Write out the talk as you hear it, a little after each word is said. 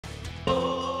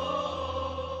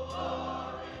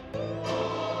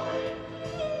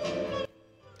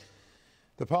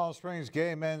The Palm Springs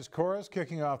Gay Men's Chorus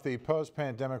kicking off the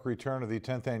post-pandemic return of the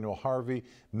 10th annual Harvey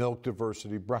Milk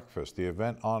Diversity Breakfast. The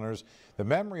event honors the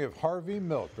memory of Harvey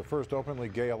Milk, the first openly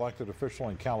gay elected official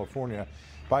in California,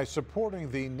 by supporting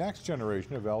the next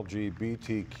generation of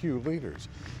LGBTQ leaders.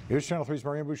 News Channel 3's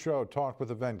Marian Bouchot talked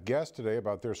with event guests today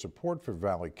about their support for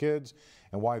Valley kids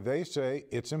and why they say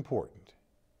it's important.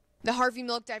 The Harvey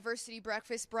Milk Diversity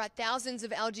Breakfast brought thousands of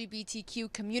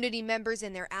LGBTQ community members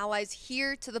and their allies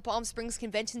here to the Palm Springs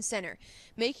Convention Center,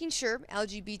 making sure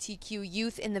LGBTQ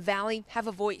youth in the Valley have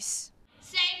a voice.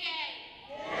 Say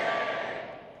gay! Yay!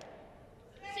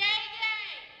 Say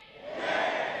gay!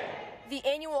 Yay! The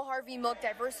annual Harvey Milk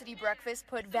Diversity Breakfast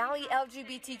put Valley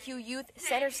LGBTQ youth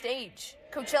center stage.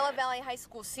 Coachella Valley High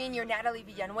School senior Natalie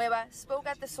Villanueva spoke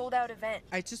at the sold-out event.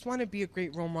 I just want to be a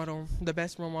great role model, the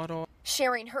best role model.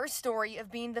 Sharing her story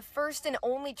of being the first and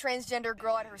only transgender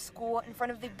girl at her school in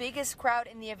front of the biggest crowd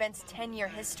in the event's 10-year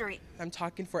history. I'm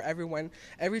talking for everyone,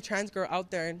 every trans girl out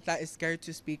there that is scared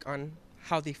to speak on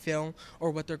how they feel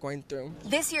or what they're going through.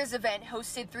 This year's event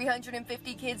hosted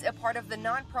 350 kids, a part of the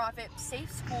nonprofit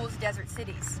Safe Schools Desert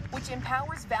Cities, which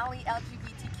empowers Valley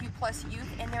LGBTQ+ youth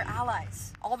and their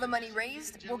allies. All the money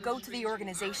raised will go to the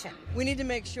organization. We need to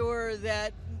make sure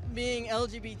that being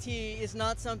LGBT is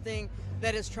not something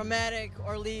that is traumatic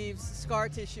or leaves scar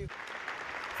tissue.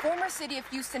 Former City of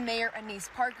Houston Mayor Anise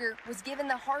Parker was given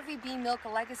the Harvey B. Milk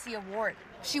Legacy Award.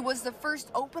 She was the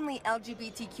first openly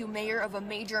LGBTQ mayor of a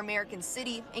major American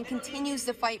city and continues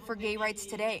the fight for gay rights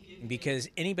today. Because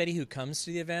anybody who comes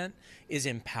to the event is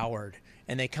empowered,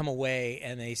 and they come away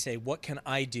and they say, what can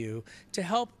I do to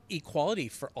help equality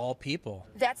for all people?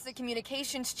 That's the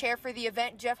communications chair for the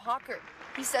event, Jeff Hawker.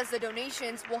 He says the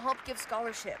donations will help give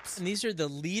scholarships. And these are the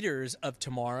leaders of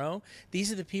tomorrow. These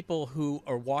are the people who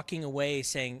are walking away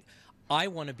saying, I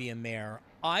want to be a mayor.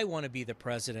 I want to be the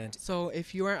president. So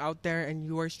if you are out there and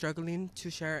you are struggling to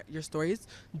share your stories,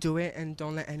 do it and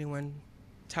don't let anyone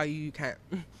tell you you can't.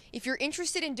 If you're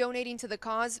interested in donating to the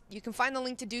cause, you can find the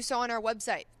link to do so on our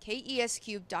website,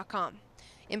 kesq.com.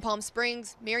 In Palm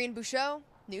Springs, Marian Bouchot,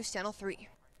 News Channel 3.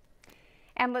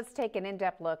 And let's take an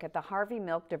in-depth look at the Harvey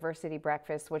Milk Diversity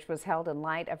Breakfast, which was held in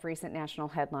light of recent national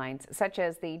headlines, such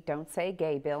as the Don't Say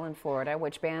Gay bill in Florida,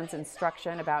 which bans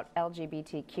instruction about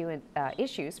LGBTQ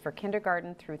issues for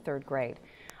kindergarten through third grade.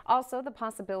 Also, the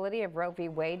possibility of Roe v.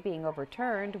 Wade being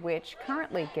overturned, which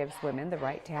currently gives women the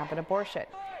right to have an abortion.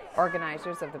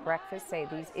 Organizers of the breakfast say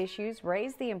these issues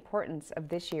raise the importance of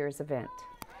this year's event.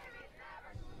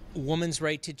 Women's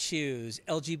right to choose,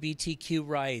 LGBTQ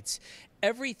rights,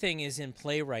 everything is in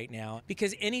play right now,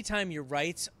 because anytime your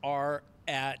rights are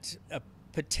at a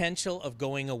potential of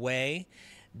going away,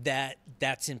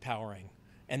 that's empowering.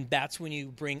 And that's when you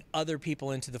bring other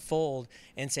people into the fold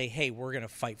and say, hey, we're going to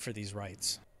fight for these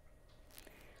rights.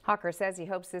 Hawker says he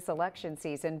hopes this election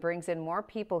season brings in more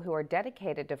people who are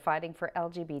dedicated to fighting for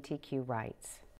LGBTQ rights.